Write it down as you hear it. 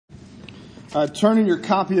Turn in your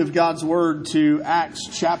copy of God's Word to Acts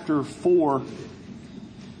chapter 4.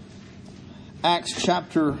 Acts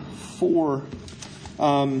chapter 4.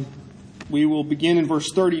 We will begin in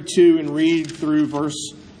verse 32 and read through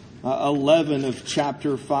verse 11 of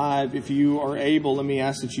chapter 5. If you are able, let me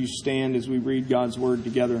ask that you stand as we read God's Word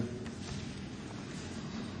together.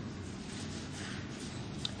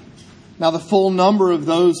 Now the full number of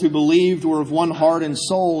those who believed were of one heart and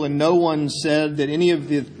soul, and no one said that any of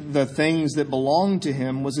the things that belonged to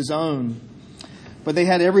him was his own. But they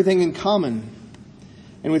had everything in common.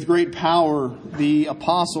 And with great power, the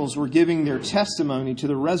apostles were giving their testimony to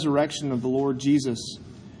the resurrection of the Lord Jesus.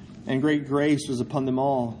 And great grace was upon them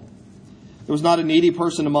all. There was not a needy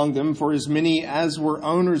person among them, for as many as were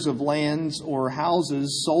owners of lands or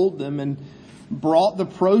houses sold them and brought the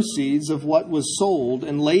proceeds of what was sold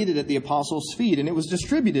and laid it at the apostles' feet, and it was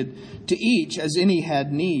distributed to each as any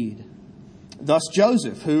had need. Thus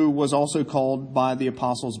Joseph, who was also called by the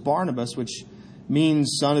apostles Barnabas, which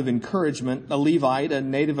means son of encouragement, a Levite, a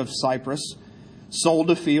native of Cyprus, sold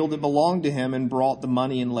a field that belonged to him and brought the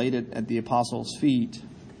money and laid it at the apostles' feet.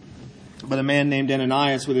 But a man named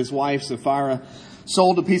Ananias, with his wife Sapphira,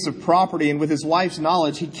 sold a piece of property, and with his wife's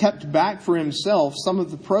knowledge he kept back for himself some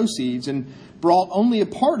of the proceeds and brought only a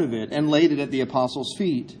part of it and laid it at the apostles'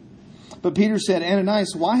 feet. But Peter said,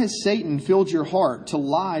 Ananias, why has Satan filled your heart to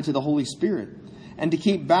lie to the Holy Spirit and to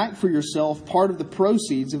keep back for yourself part of the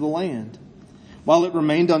proceeds of the land? While it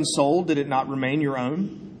remained unsold, did it not remain your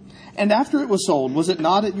own? And after it was sold, was it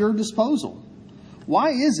not at your disposal?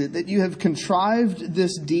 Why is it that you have contrived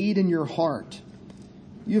this deed in your heart?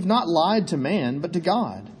 You have not lied to man, but to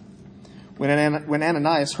God. When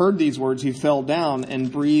Ananias heard these words, he fell down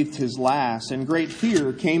and breathed his last, and great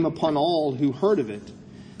fear came upon all who heard of it.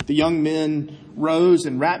 The young men rose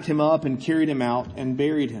and wrapped him up and carried him out and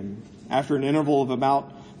buried him. After an interval of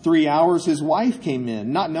about 3 hours, his wife came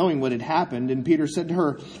in, not knowing what had happened, and Peter said to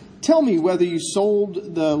her, "Tell me whether you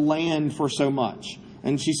sold the land for so much."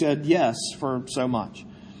 And she said, "Yes, for so much."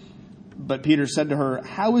 But Peter said to her,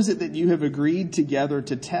 "How is it that you have agreed together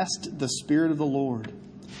to test the Spirit of the Lord?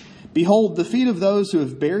 Behold, the feet of those who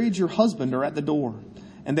have buried your husband are at the door,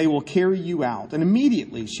 and they will carry you out." And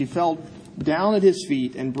immediately she fell down at his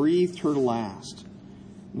feet and breathed her last.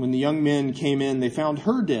 When the young men came in, they found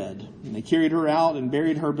her dead, and they carried her out and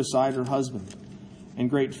buried her beside her husband. And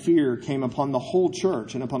great fear came upon the whole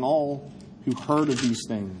church and upon all who heard of these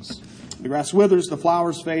things. The grass withers, the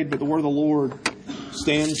flowers fade, but the word of the Lord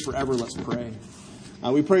stands forever. Let's pray.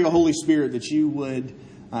 We pray, O Holy Spirit, that you would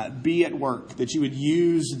be at work, that you would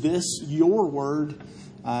use this, your word,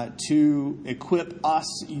 to equip us,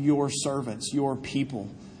 your servants, your people.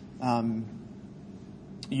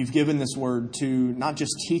 You've given this word to not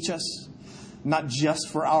just teach us, not just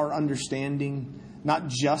for our understanding, not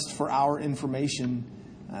just for our information,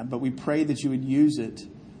 but we pray that you would use it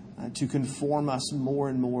to conform us more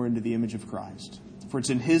and more into the image of Christ. For it's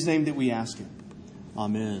in his name that we ask it.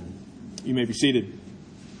 Amen. You may be seated.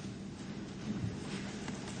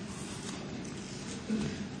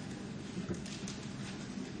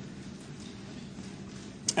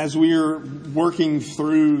 As we're working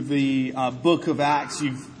through the book of Acts,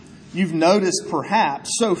 you've noticed, perhaps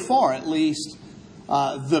so far at least,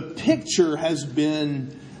 the picture has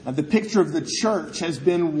been the picture of the church has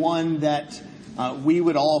been one that we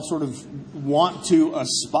would all sort of want to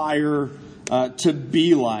aspire to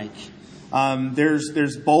be like.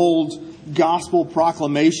 There's bold gospel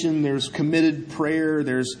proclamation. There's committed prayer.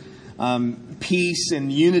 There's peace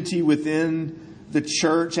and unity within the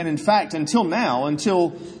church. And in fact, until now,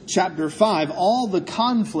 until chapter 5, all the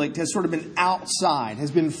conflict has sort of been outside,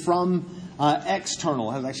 has been from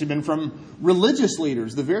external, has actually been from religious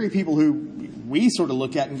leaders, the very people who we sort of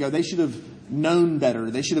look at and go, they should have known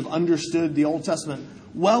better. They should have understood the Old Testament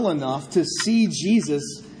well enough to see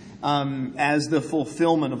Jesus as the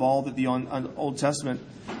fulfillment of all that the Old Testament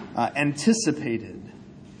anticipated.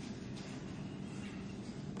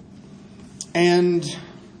 And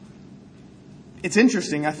it's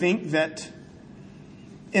interesting, I think, that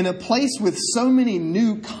in a place with so many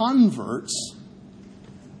new converts,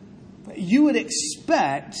 you would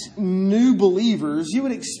expect new believers, you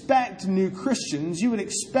would expect new Christians, you would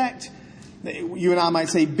expect, you and I might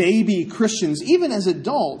say, baby Christians, even as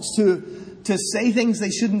adults, to say things they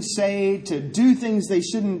shouldn't say, to do things they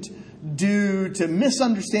shouldn't do, to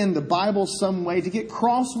misunderstand the Bible some way, to get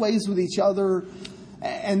crossways with each other.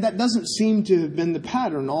 And that doesn't seem to have been the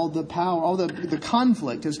pattern. All the power, all the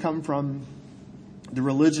conflict has come from the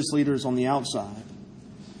religious leaders on the outside.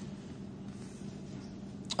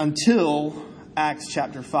 Until Acts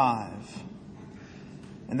chapter 5.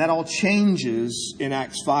 And that all changes in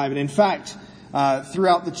Acts 5. And in fact,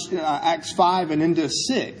 throughout the Acts 5 and into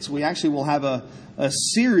 6, we actually will have a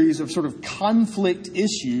series of sort of conflict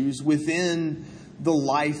issues within the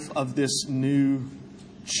life of this new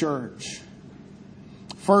church.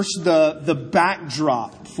 First, the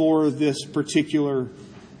backdrop for this particular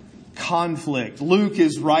conflict. Luke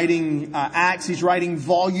is writing Acts. He's writing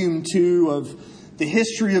volume 2 of the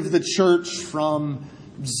history of the church from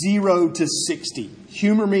 0 to 60.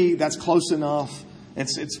 Humor me, that's close enough.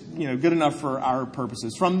 It's good enough for our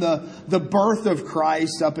purposes. From the birth of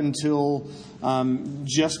Christ up until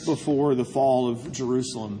just before the fall of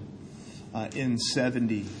Jerusalem in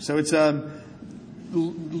 70. So it's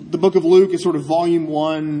the book of Luke is sort of volume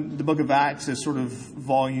 1. The book of Acts is sort of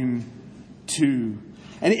volume 2.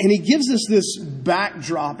 And he gives us this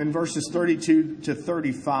backdrop in verses 32 to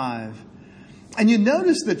 35. And you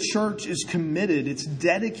notice the church is committed. It's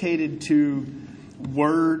dedicated to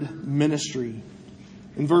word ministry.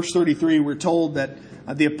 In verse 33, we're told that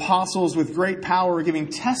the apostles with great power are giving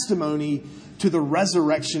testimony to the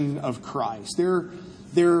resurrection of Christ. They're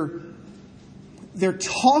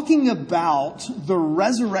talking about the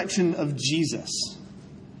resurrection of Jesus.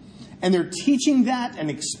 And they're teaching that and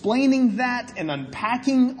explaining that and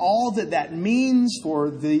unpacking all that means for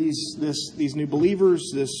these new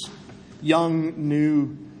believers, this young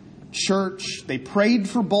new church. They prayed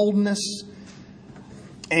for boldness,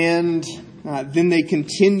 and then they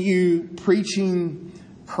continue preaching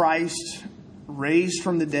Christ raised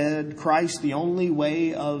from the dead, Christ the only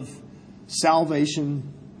way of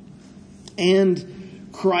salvation, and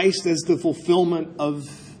Christ as the fulfillment of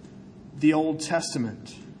the Old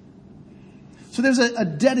Testament. So there's a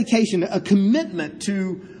dedication, a commitment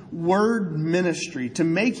to word ministry, to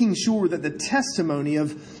making sure that the testimony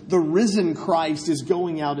of the risen Christ is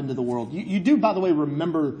going out into the world. You do, by the way,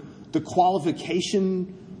 remember the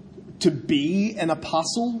qualification to be an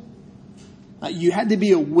apostle. You had to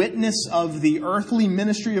be a witness of the earthly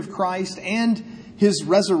ministry of Christ and His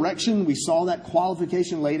resurrection. We saw that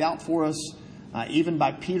qualification laid out for us even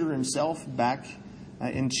by Peter himself back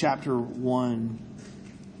in chapter 1.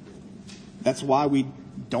 That's why we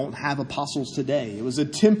don't have apostles today. It was a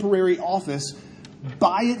temporary office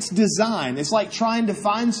by its design. It's like trying to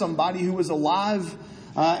find somebody who was alive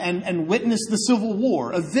and witnessed the Civil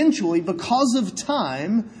War. Eventually, because of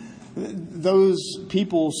time, those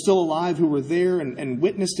people still alive who were there and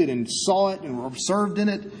witnessed it and saw it and were served in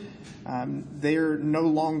it, they're no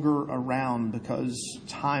longer around because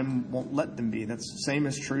time won't let them be. That's the same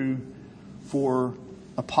is true for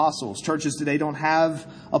apostles. Churches today don't have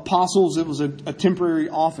apostles. It was a temporary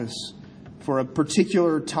office for a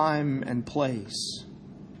particular time and place.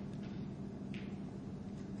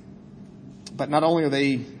 But not only are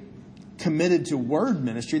they committed to word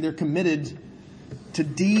ministry, they're committed to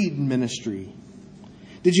deed ministry.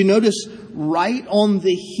 Did you notice right on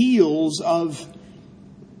the heels of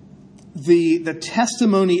the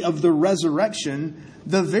testimony of the resurrection,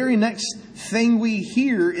 the very next thing we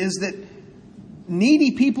hear is that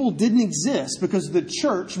needy people didn't exist because the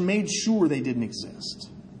church made sure they didn't exist.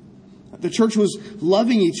 The church was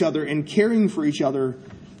loving each other and caring for each other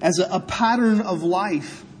as a pattern of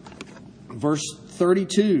life. Verse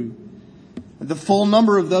 32, the full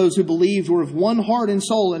number of those who believed were of one heart and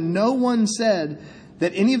soul, and no one said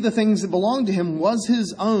that any of the things that belonged to him was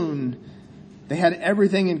his own. They had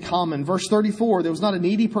everything in common. Verse 34, there was not a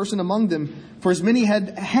needy person among them, for as many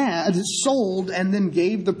had sold and then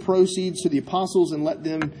gave the proceeds to the apostles and let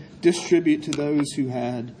them distribute to those who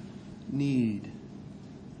had need.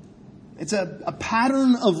 It's a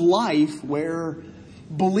pattern of life where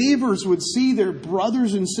believers would see their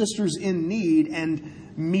brothers and sisters in need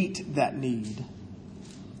and meet that need.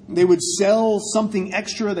 They would sell something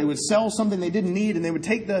extra. They would sell something they didn't need, and they would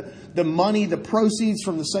take the money, the proceeds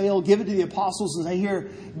from the sale, give it to the apostles and say,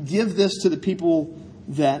 here, give this to the people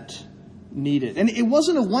that need it. And it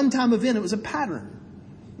wasn't a one-time event. It was a pattern.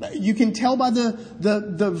 You can tell by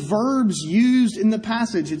the verbs used in the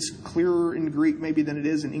passage. It's clearer in Greek maybe than it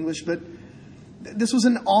is in English, but this was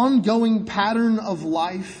an ongoing pattern of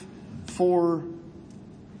life for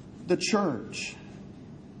the church.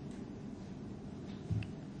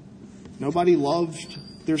 Nobody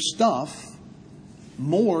loved their stuff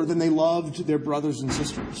more than they loved their brothers and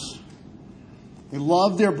sisters. They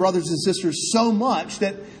loved their brothers and sisters so much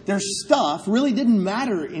that their stuff really didn't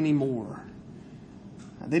matter anymore.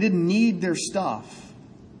 They didn't need their stuff.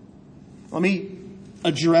 Let me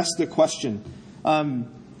address the question.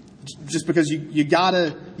 Just because you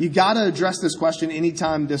gotta address this question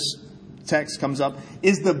anytime this text comes up.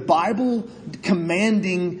 Is the Bible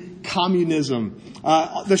commanding communism?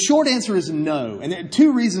 The short answer is no. And there are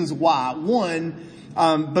two reasons why. One,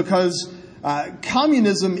 because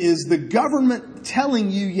communism is the government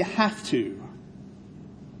telling you have to.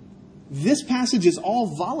 This passage is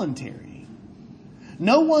all voluntary.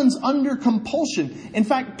 No one's under compulsion. In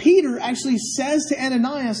fact, Peter actually says to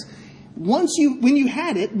Ananias, when you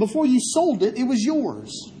had it, before you sold it, it was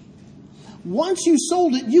yours. Once you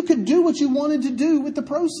sold it, you could do what you wanted to do with the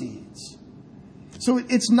proceeds. So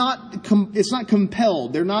it's not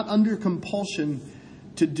compelled. They're not under compulsion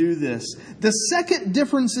to do this. The second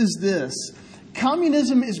difference is this.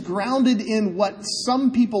 Communism is grounded in what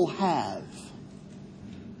some people have.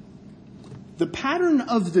 The pattern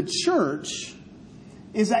of the church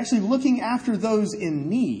is actually looking after those in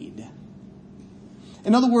need.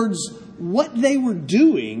 In other words, what they were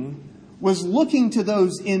doing was looking to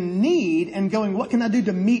those in need and going, what can I do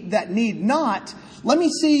to meet that need? Not, let me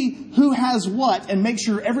see who has what and make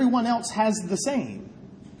sure everyone else has the same.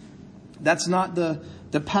 That's not the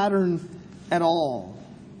pattern at all.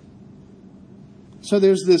 So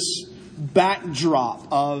there's this backdrop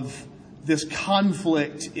of this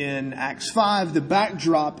conflict in Acts 5. The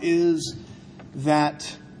backdrop is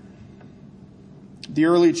that the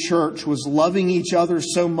early church was loving each other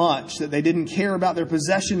so much that they didn't care about their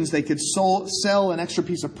possessions. They could sell an extra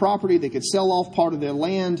piece of property. They could sell off part of their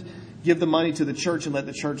land, give the money to the church, and let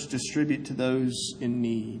the church distribute to those in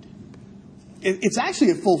need. It's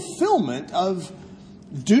actually a fulfillment of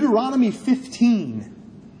Deuteronomy 15.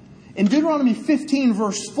 In Deuteronomy 15,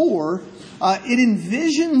 verse 4, it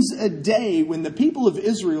envisions a day when the people of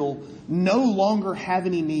Israel no longer have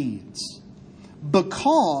any needs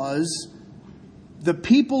because the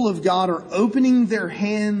people of God are opening their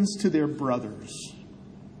hands to their brothers.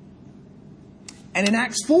 And in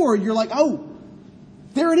Acts 4, you're like, oh,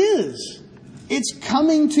 there it is. It's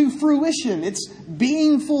coming to fruition. It's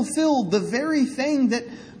being fulfilled. The very thing that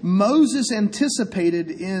Moses anticipated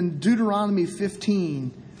in Deuteronomy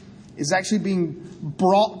 15 is actually being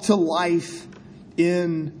brought to life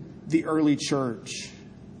in the early church.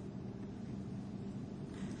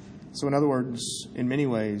 So in other words, in many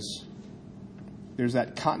ways, there's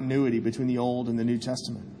that continuity between the Old and the New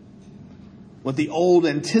Testament. What the Old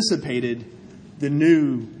anticipated, the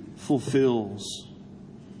New fulfills.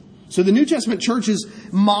 So the New Testament church is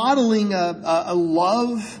modeling a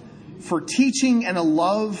love for teaching and a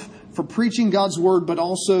love for preaching God's Word, but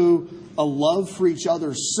also a love for each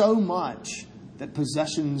other so much that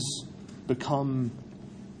possessions become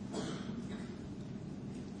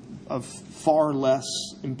of far less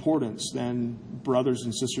importance than brothers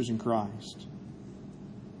and sisters in Christ.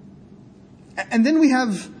 And then we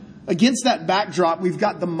have, against that backdrop, we've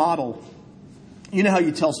got the model. You know how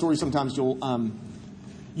you tell stories sometimes.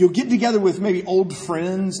 You'll get together with maybe old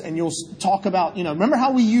friends and you'll talk about, remember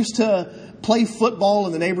how we used to play football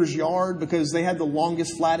in the neighbor's yard because they had the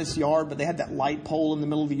longest, flattest yard, but they had that light pole in the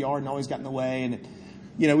middle of the yard and always got in the way. And,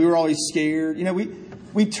 we were always scared.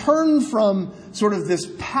 We turn from sort of this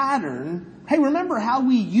pattern. Hey, remember how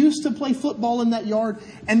we used to play football in that yard?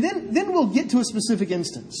 And then we'll get to a specific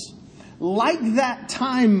instance. Like that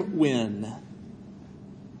time when,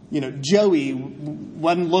 Joey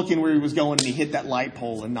wasn't looking where he was going and he hit that light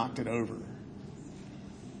pole and knocked it over.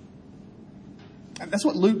 And that's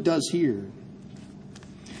what Luke does here.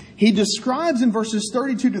 He describes in verses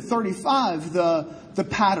 32 to 35 the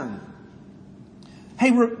pattern.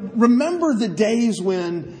 Hey, remember the days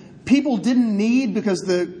when people didn't need because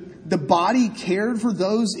the body cared for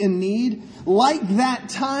those in need? Like that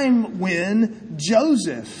time when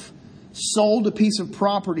Joseph sold a piece of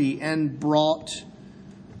property and brought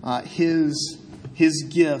his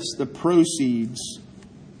gifts, the proceeds,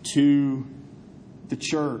 to the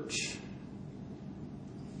church.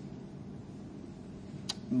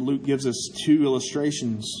 Luke gives us two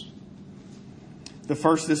illustrations. The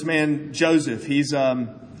first, this man Joseph.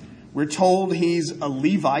 We're told he's a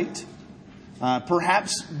Levite.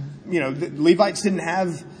 Perhaps the Levites didn't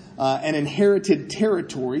have an inherited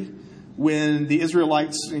territory when the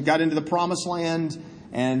Israelites got into the Promised Land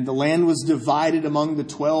and the land was divided among the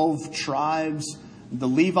 12 tribes. The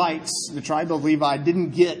Levites, the tribe of Levi, didn't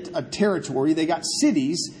get a territory. They got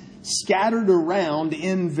cities scattered around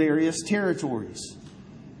in various territories.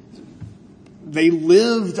 They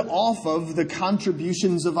lived off of the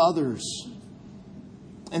contributions of others.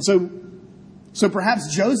 And so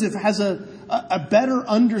perhaps Joseph has a better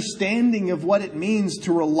understanding of what it means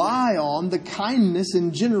to rely on the kindness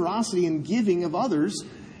and generosity and giving of others.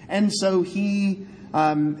 And so he,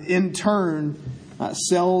 in turn,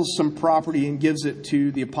 sells some property and gives it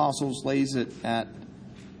to the apostles, lays it at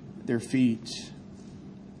their feet.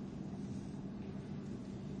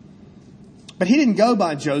 But he didn't go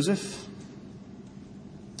by Joseph.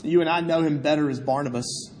 You and I know him better as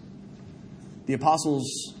Barnabas. The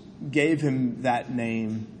apostles gave him that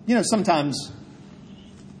name. You know, sometimes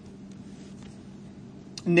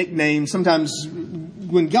nicknames, sometimes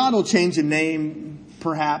when God will change a name,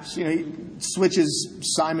 perhaps, he switches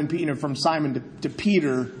Simon, from Simon to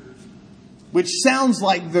Peter, which sounds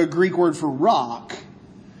like the Greek word for rock,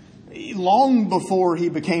 long before he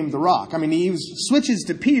became the rock. I mean, he switches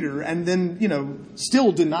to Peter and then,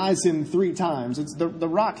 still denies him 3 times. It's the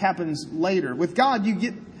rock happens later. With God, you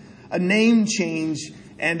get a name change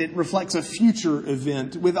and it reflects a future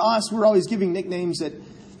event. With us, we're always giving nicknames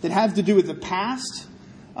that have to do with the past.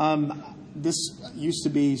 This used to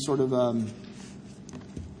be sort of...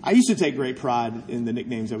 I used to take great pride in the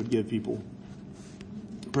nicknames I would give people.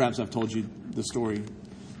 Perhaps I've told you the story.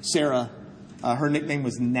 Sarah, her nickname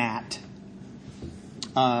was Nat.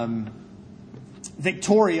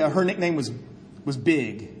 Victoria, her nickname was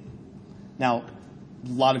Big. Now, a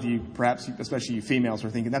lot of you, perhaps, especially you females, are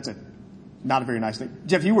thinking that's not a very nice name.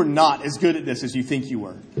 Jeff, you were not as good at this as you think you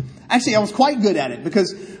were. Actually, I was quite good at it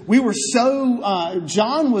because we were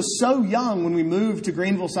John was so young when we moved to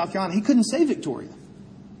Greenville, South Carolina, he couldn't say Victoria.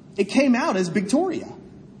 It came out as Victoria.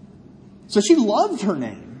 So she loved her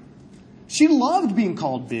name. She loved being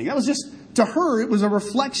called Big. That was just, to her, it was a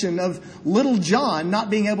reflection of little John not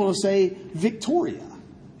being able to say Victoria.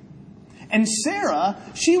 And Sarah,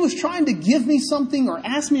 she was trying to give me something or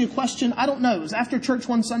ask me a question. I don't know. It was after church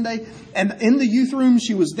one Sunday, and in the youth room,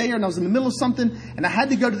 she was there, and I was in the middle of something, and I had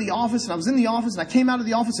to go to the office, and I was in the office, and I came out of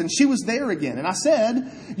the office, and she was there again. And I said,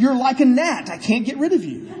 "You're like a gnat. I can't get rid of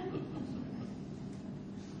you."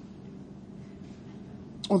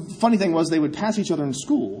 Well, the funny thing was they would pass each other in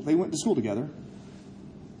school. They went to school together,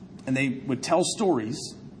 and they would tell stories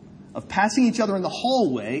of passing each other in the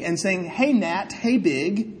hallway and saying, "Hey, Nat. Hey,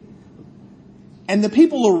 Big." And the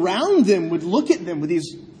people around them would look at them with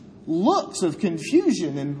these looks of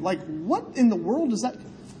confusion and like, what in the world is that?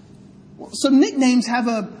 So nicknames have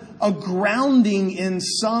a grounding in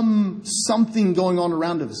something going on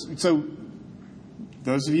around us. So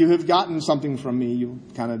those of you who have gotten something from me, you're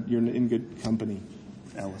in good company,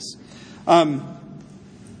 Ellis.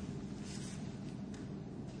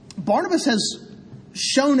 Barnabas has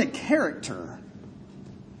shown a character,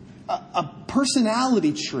 a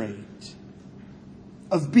personality trait,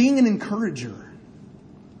 of being an encourager,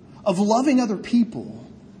 of loving other people.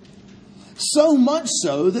 So much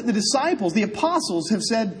so that the disciples, the apostles, have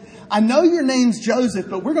said, "I know your name's Joseph,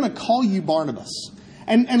 but we're going to call you Barnabas."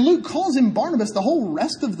 And Luke calls him Barnabas the whole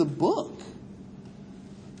rest of the book.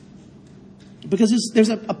 Because there's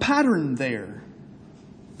a pattern there.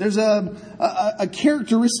 There's a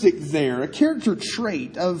characteristic there, a character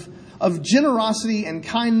trait of generosity and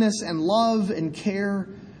kindness and love and care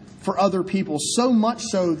for other people, so much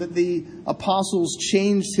so that the apostles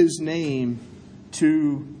changed his name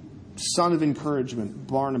to Son of Encouragement,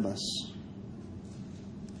 Barnabas.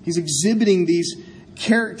 He's exhibiting these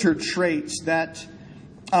character traits that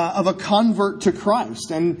of a convert to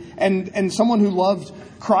Christ and someone who loved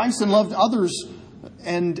Christ and loved others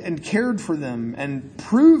and cared for them and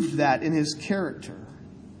proved that in his character.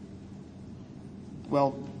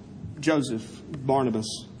 Well, Joseph,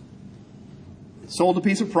 Barnabas, sold a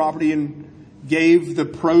piece of property and gave the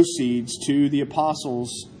proceeds to the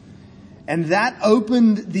apostles. And that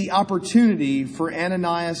opened the opportunity for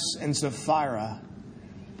Ananias and Sapphira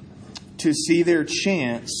to see their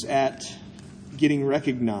chance at getting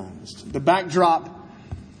recognized. The backdrop,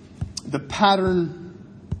 the pattern,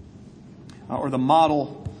 or the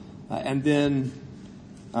model, and then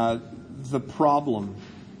the problem.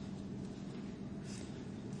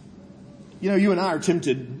 You and I are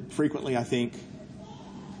tempted frequently, I think,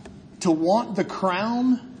 to want the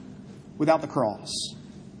crown without the cross.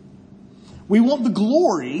 We want the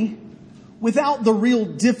glory without the real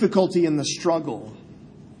difficulty and the struggle.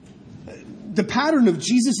 The pattern of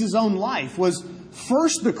Jesus' own life was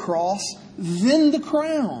first the cross, then the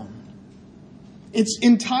crown. It's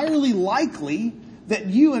entirely likely that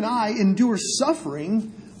you and I endure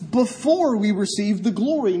suffering before we receive the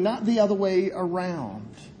glory, not the other way around.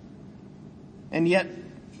 And yet,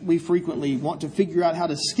 we frequently want to figure out how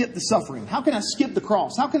to skip the suffering. How can I skip the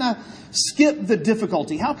cross? How can I skip the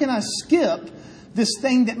difficulty? How can I skip this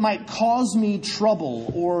thing that might cause me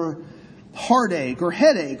trouble or heartache or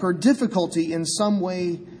headache or difficulty in some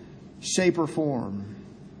way, shape, or form?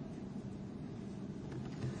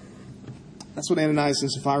 That's what Ananias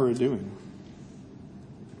and Sapphira are doing.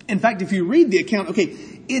 In fact, if you read the account,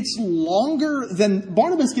 it's longer than...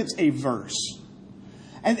 Barnabas gets a verse.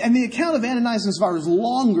 And the account of Ananias and Sapphira is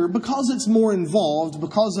longer because it's more involved,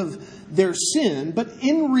 because of their sin. But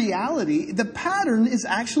in reality, the pattern is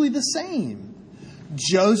actually the same.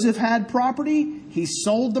 Joseph had property. He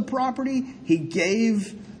sold the property. He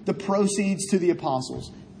gave the proceeds to the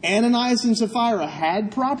apostles. Ananias and Sapphira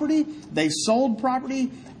had property. They sold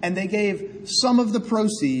property. And they gave some of the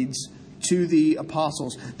proceeds to the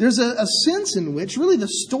apostles. There's a sense in which really the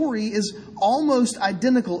story is almost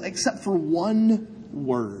identical except for one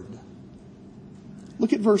word.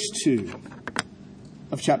 Look at verse 2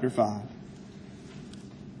 of chapter 5.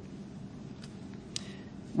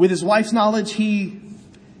 With his wife's knowledge, he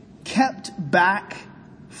kept back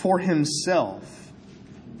for himself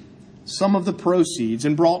some of the proceeds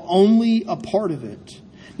and brought only a part of it.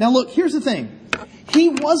 Now look, here's the thing. He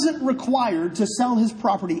wasn't required to sell his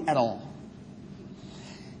property at all.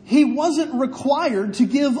 He wasn't required to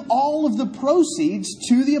give all of the proceeds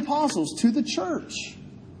to the apostles, to the church.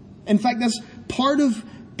 In fact, that's part of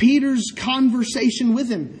Peter's conversation with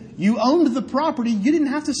him. You owned the property, you didn't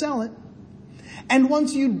have to sell it. And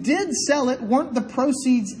once you did sell it, weren't the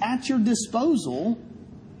proceeds at your disposal?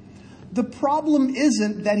 The problem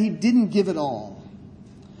isn't that he didn't give it all.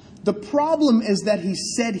 The problem is that he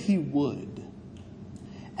said he would.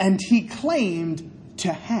 And he claimed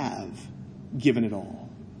to have given it all.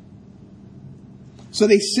 So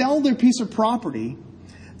they sell their piece of property,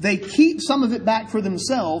 they keep some of it back for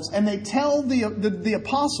themselves, and they tell the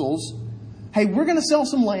apostles, hey, we're going to sell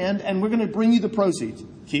some land and we're going to bring you the proceeds.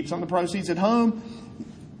 Keep some of the proceeds at home.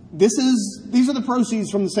 These are the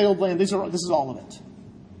proceeds from the sale of land. This is all of it.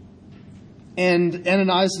 And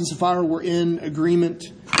Ananias and Sapphira were in agreement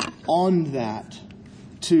on that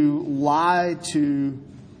to lie to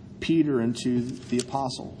Peter and to the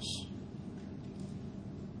apostles.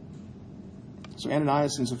 So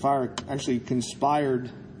Ananias and Sapphira actually conspired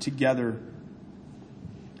together.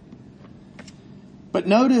 But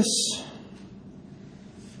notice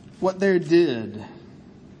what they did.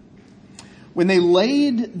 When they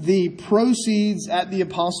laid the proceeds at the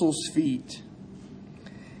apostles' feet,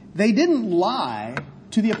 they didn't lie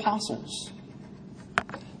to the apostles.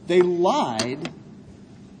 They lied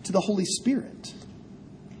to the Holy Spirit.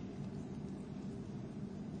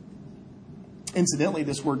 Incidentally,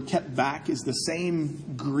 this word kept back is the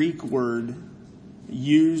same Greek word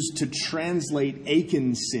used to translate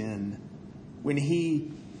Achan's sin when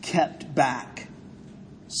he kept back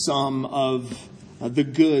some of the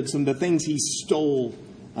goods, some of the things he stole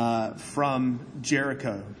from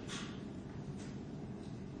Jericho.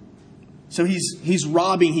 So he's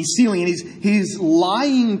robbing, he's stealing, and he's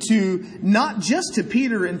lying to, not just to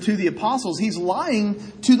Peter and to the apostles, he's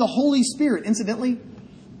lying to the Holy Spirit. Incidentally,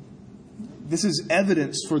 this is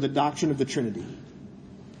evidence for the doctrine of the Trinity.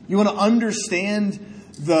 You want to understand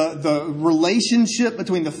the relationship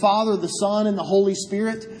between the Father, the Son, and the Holy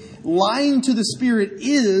Spirit? Lying to the Spirit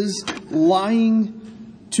is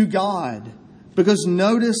lying to God. Because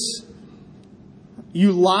notice,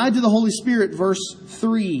 you lied to the Holy Spirit, verse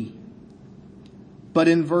 3. But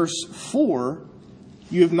in verse 4,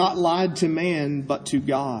 you have not lied to man, but to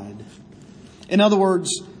God. In other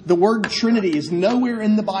words, the word Trinity is nowhere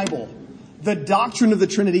in the Bible. The doctrine of the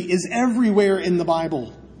Trinity is everywhere in the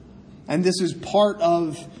Bible. And this is part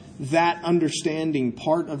of that understanding,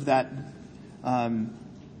 part of that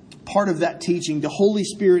teaching. The Holy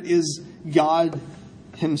Spirit is God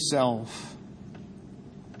Himself.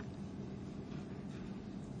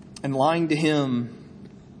 And lying to Him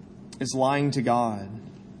is lying to God.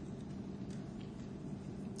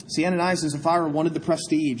 See, Ananias and Sapphira wanted the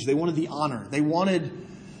prestige. They wanted the honor. They wanted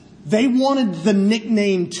the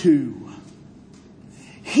nickname too.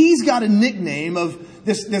 He's got a nickname of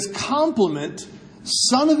this compliment,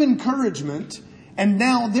 son of encouragement, and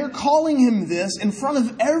now they're calling him this in front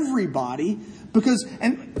of everybody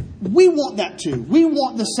and we want that too. We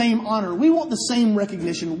want the same honor. We want the same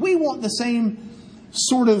recognition. We want the same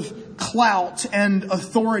sort of clout and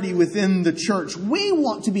authority within the church. We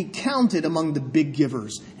want to be counted among the big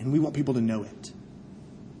givers, and we want people to know it.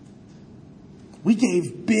 We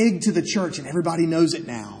gave big to the church, and everybody knows it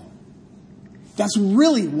now. That's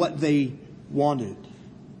really what they wanted.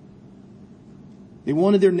 They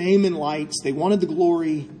wanted their name in lights. They wanted the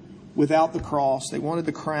glory without the cross. They wanted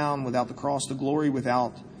the crown without the cross, the glory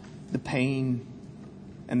without the pain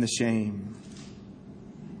and the shame.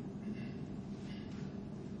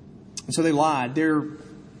 And so they lied. They're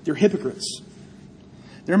hypocrites.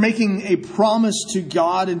 They're making a promise to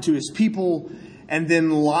God and to His people and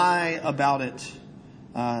then lie about it.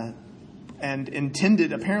 And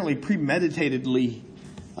intended, apparently premeditatedly,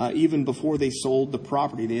 even before they sold the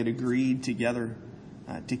property. They had agreed together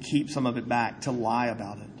to keep some of it back, to lie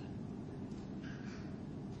about it.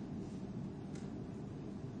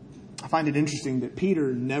 I find it interesting that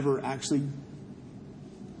Peter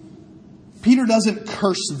doesn't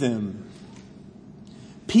curse them.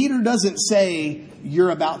 Peter doesn't say, "You're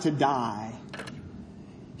about to die."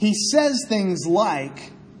 He says things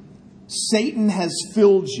like, "Satan has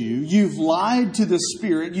filled you. You've lied to the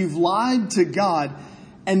Spirit. You've lied to God."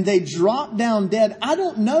 And they drop down dead. I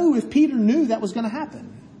don't know if Peter knew that was going to happen.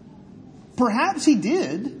 Perhaps he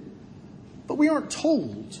did, but we aren't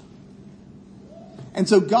told. And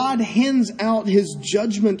so God hands out his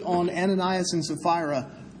judgment on Ananias and Sapphira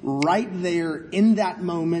right there in that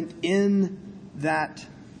moment, in that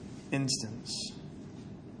instance.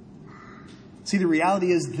 See, the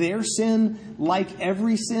reality is their sin, like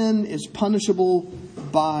every sin, is punishable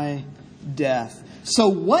by death. So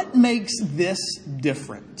what makes this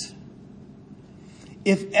different?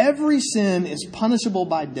 If every sin is punishable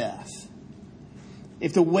by death,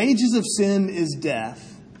 if the wages of sin is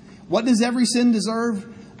death, what does every sin deserve?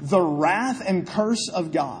 The wrath and curse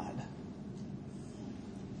of God.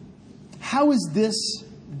 How is this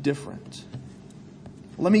different?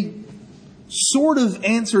 Let me sort of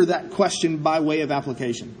answer that question by way of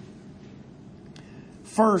application.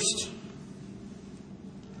 First,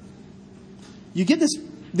 you get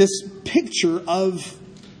this picture of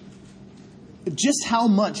just how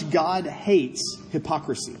much God hates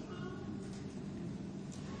hypocrisy.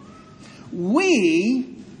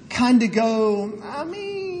 We kind of go,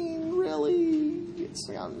 really?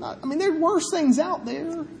 There are worse things out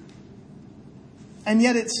there. And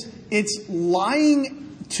yet it's lying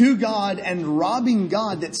to God and robbing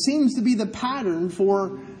God that seems to be the pattern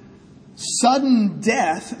for sudden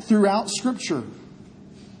death throughout Scripture.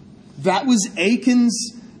 That was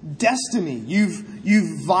Achan's destiny.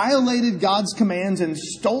 You've violated God's commands and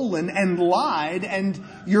stolen and lied, and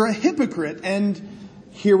you're a hypocrite. And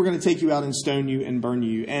here we're going to take you out and stone you and burn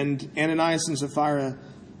you. And Ananias and Sapphira,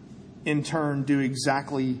 in turn, do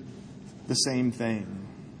exactly the same thing.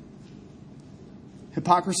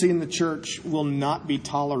 Hypocrisy in the church will not be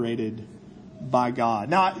tolerated by God.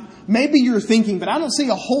 Now, maybe you're thinking, but I don't see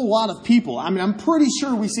a whole lot of people. I'm pretty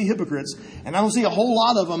sure we see hypocrites, and I don't see a whole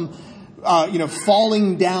lot of them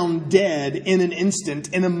falling down dead in an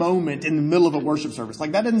instant, in a moment, in the middle of a worship service.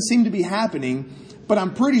 Like, that doesn't seem to be happening, but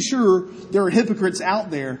I'm pretty sure there are hypocrites out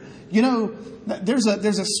there. There's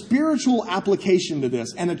a spiritual application to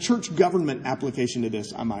this, and a church government application to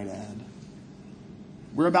this, I might add.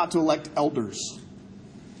 We're about to elect elders.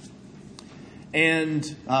 And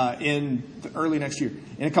in early next year,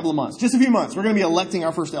 in a couple of months, just a few months, we're going to be electing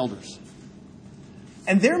our first elders.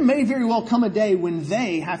 And there may very well come a day when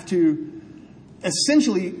they have to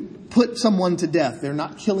essentially put someone to death. They're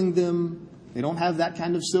not killing them. They don't have that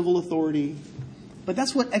kind of civil authority. But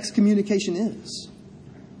that's what excommunication is.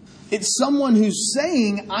 It's someone who's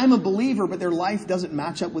saying, I'm a believer, but their life doesn't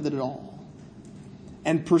match up with it at all.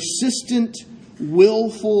 And persistent,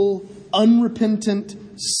 willful, unrepentant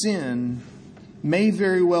sin may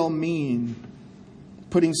very well mean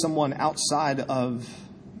putting someone outside of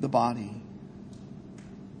the body.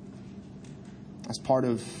 That's part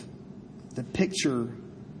of the picture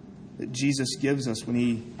that Jesus gives us when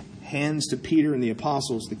he hands to Peter and the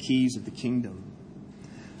apostles the keys of the kingdom.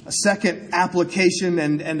 A second application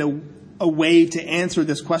and a way to answer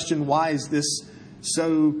this question, why is this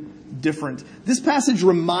so different? This passage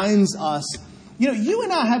reminds us, you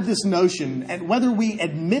and I have this notion, and whether we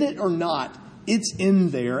admit it or not, it's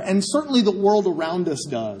in there, and certainly the world around us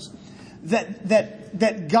does,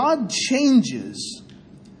 that God changes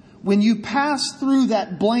when you pass through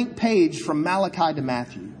that blank page from Malachi to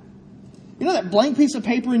Matthew. You know that blank piece of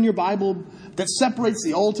paper in your Bible that separates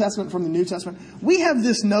the Old Testament from the New Testament? We have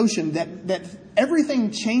this notion that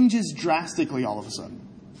everything changes drastically all of a sudden.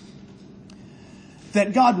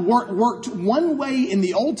 That God worked one way in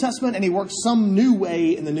the Old Testament and he worked some new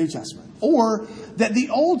way in the New Testament. Or that the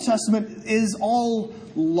Old Testament is all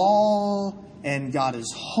law and God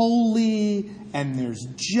is holy and there's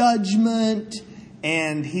judgment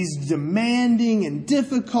and he's demanding and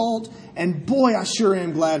difficult. And boy, I sure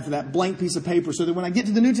am glad for that blank piece of paper so that when I get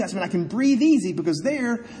to the New Testament, I can breathe easy because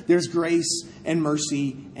there's grace and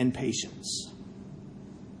mercy and patience.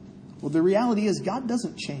 Well, the reality is God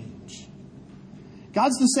doesn't change.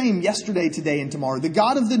 God's the same yesterday, today, and tomorrow. The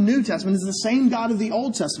God of the New Testament is the same God of the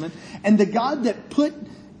Old Testament. And the God that put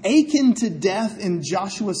Achan to death in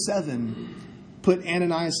Joshua 7 put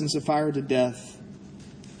Ananias and Sapphira to death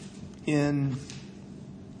in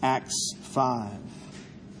Acts 5.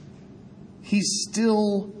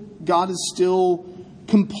 God is still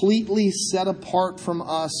completely set apart from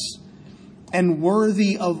us and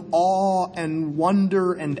worthy of awe and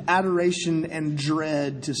wonder and adoration and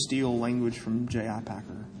dread, to steal language from J.I.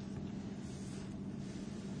 Packer.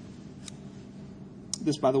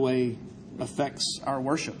 This, by the way, affects our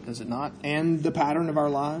worship, does it not? And the pattern of our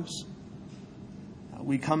lives.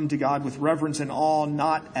 We come to God with reverence and awe,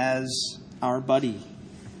 not as our buddy.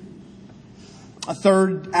 A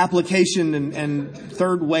third application and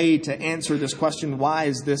third way to answer this question, why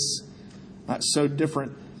is this so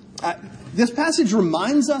different? This passage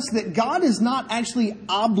reminds us that God is not actually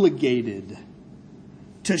obligated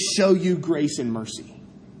to show you grace and mercy.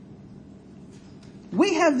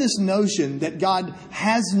 We have this notion that God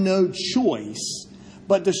has no choice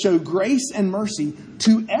but to show grace and mercy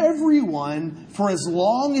to everyone for as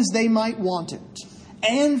long as they might want it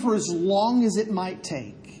and for as long as it might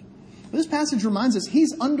take. This passage reminds us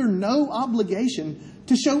He's under no obligation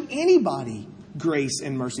to show anybody grace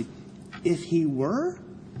and mercy. If He were,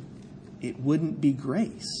 it wouldn't be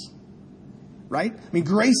grace. Right? I mean,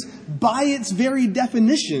 grace, by its very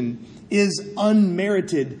definition, is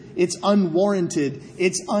unmerited, it's unwarranted,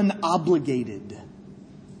 it's unobligated.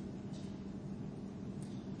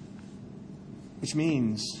 Which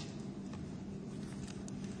means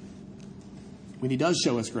when He does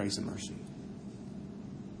show us grace and mercy,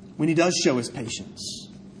 when He does show us patience,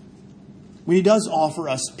 when He does offer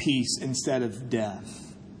us peace instead of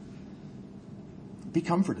death, be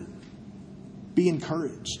comforted, be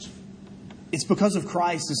encouraged. It's because of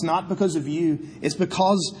Christ. It's not because of you. It's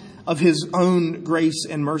because of His own grace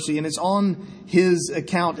and mercy. And it's on His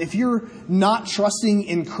account. If you're not trusting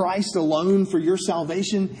in Christ alone for your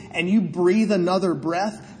salvation and you breathe another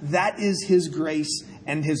breath, that is His grace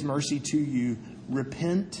and His mercy to you.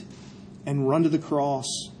 Repent and run to the cross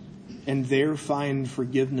and there find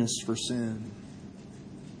forgiveness for sin.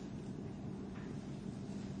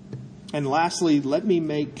 And lastly, let me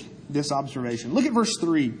make this observation. Look at verse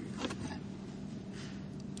 3.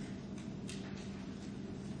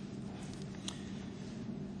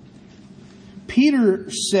 Peter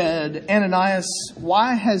said, Ananias,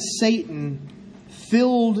 why has Satan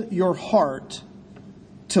filled your heart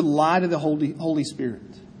to lie to the Holy Spirit?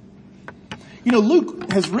 You know,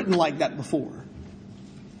 Luke has written like that before.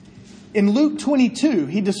 In Luke 22,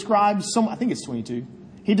 he describes I think it's 22.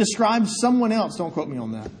 He describes someone else. Don't quote me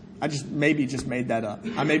on that. I just made that up.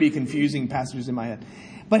 I may be confusing passages in my head.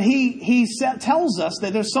 But he tells us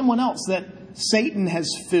that there's someone else that Satan has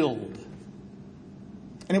filled.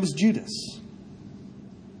 And it was Judas.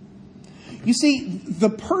 You see, the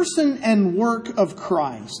person and work of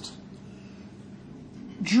Christ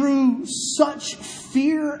drew such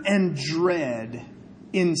fear and dread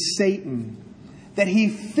in Satan that he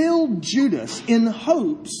filled Judas in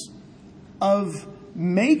hopes of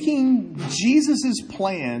making Jesus'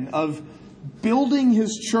 plan of building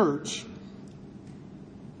His church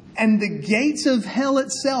and the gates of hell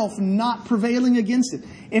itself not prevailing against it.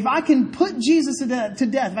 If I can put Jesus to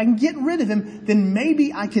death, if I can get rid of Him, then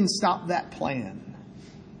maybe I can stop that plan.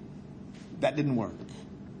 That didn't work.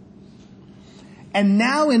 And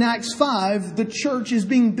now in Acts 5, the church is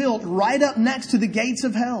being built right up next to the gates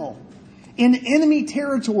of hell, in enemy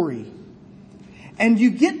territory. And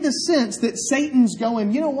you get the sense that Satan's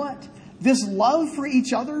going, you know what? This love for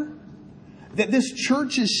each other that this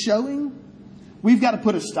church is showing, we've got to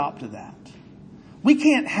put a stop to that. We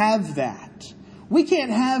can't have that. We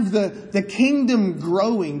can't have the kingdom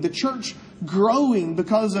growing, the church growing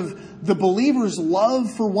because of the believers'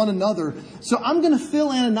 love for one another. So I'm going to fill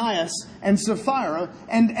Ananias and Sapphira,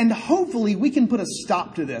 and hopefully we can put a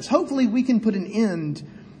stop to this. Hopefully we can put an end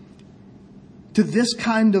to this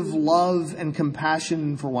kind of love and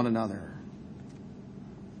compassion for one another.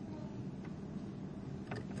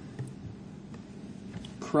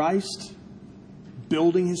 Christ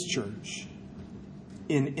building His church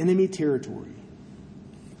in enemy territory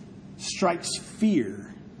strikes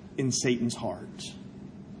fear in Satan's heart.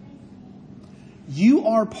 You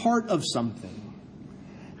are part of something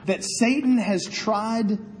that Satan has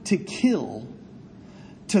tried to kill,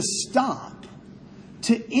 to stop,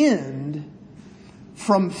 to end,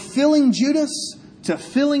 from filling Judas to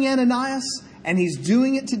filling Ananias, and he's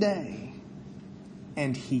doing it today.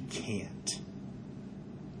 And he can't.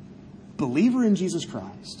 Believer in Jesus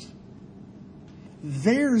Christ,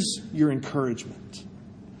 there's your encouragement.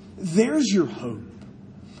 There's your hope.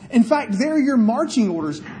 In fact, they're your marching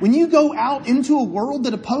orders. When you go out into a world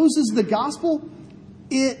that opposes the gospel,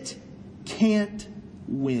 it can't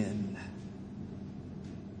win.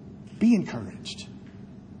 Be encouraged.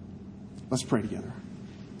 Let's pray together.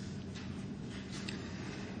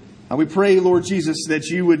 We pray, Lord Jesus, that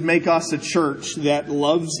you would make us a church that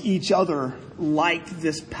loves each other like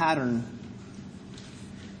this pattern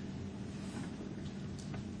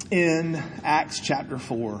in Acts chapter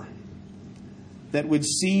 4 that would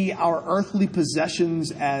see our earthly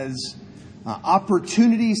possessions as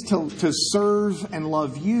opportunities to serve and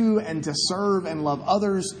love you and to serve and love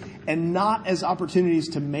others, and not as opportunities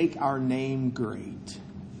to make our name great.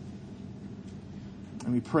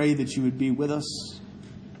 And we pray that you would be with us,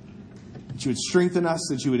 that you would strengthen us,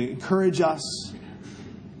 that you would encourage us,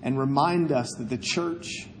 and remind us that the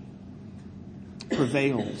church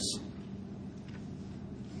prevails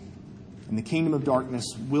and the kingdom of darkness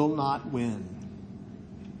will not win.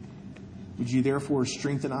 Would you therefore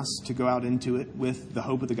strengthen us to go out into it with the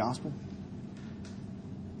hope of the gospel?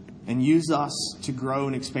 And use us to grow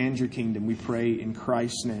and expand your kingdom, we pray in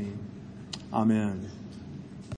Christ's name. Amen.